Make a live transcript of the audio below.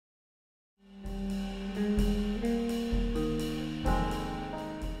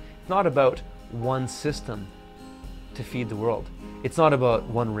not about one system to feed the world. It's not about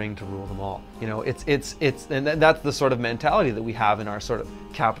one ring to rule them all. You know, and that's the sort of mentality that we have in our sort of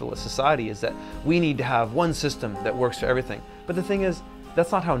capitalist society, is that we need to have one system that works for everything. But the thing is,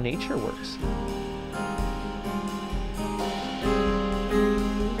 that's not how nature works.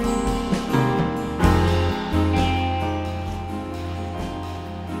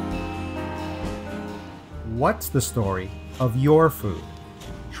 What's the story of your food?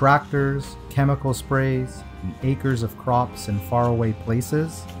 Tractors, chemical sprays, and acres of crops in faraway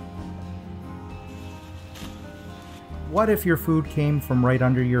places? What if your food came from right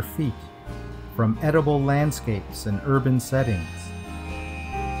under your feet, from edible landscapes and urban settings?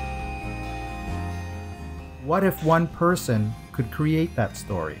 What if one person could create that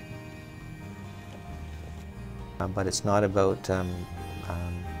story? But it's not about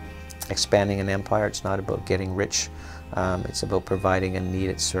expanding an empire. It's not about getting rich. It's about providing a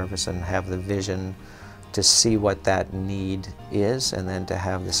needed service and have the vision to see what that need is, and then to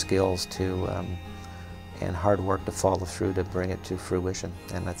have the skills to and hard work to follow through to bring it to fruition.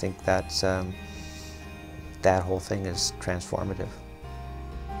 And I think that's that whole thing is transformative.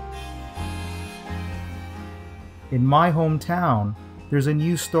 In my hometown, there's a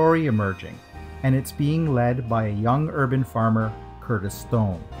new story emerging, and it's being led by a young urban farmer, Curtis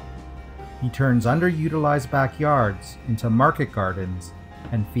Stone. He turns underutilized backyards into market gardens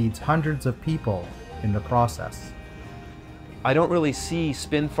and feeds hundreds of people in the process. I don't really see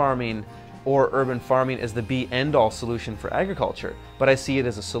spin farming or urban farming as the be-end-all solution for agriculture, but I see it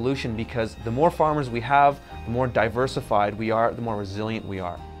as a solution because the more farmers we have, the more diversified we are, the more resilient we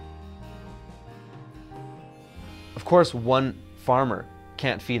are. Of course, one farmer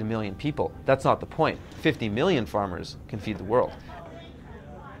can't feed 1 million people. That's not the point. 50 million farmers can feed the world.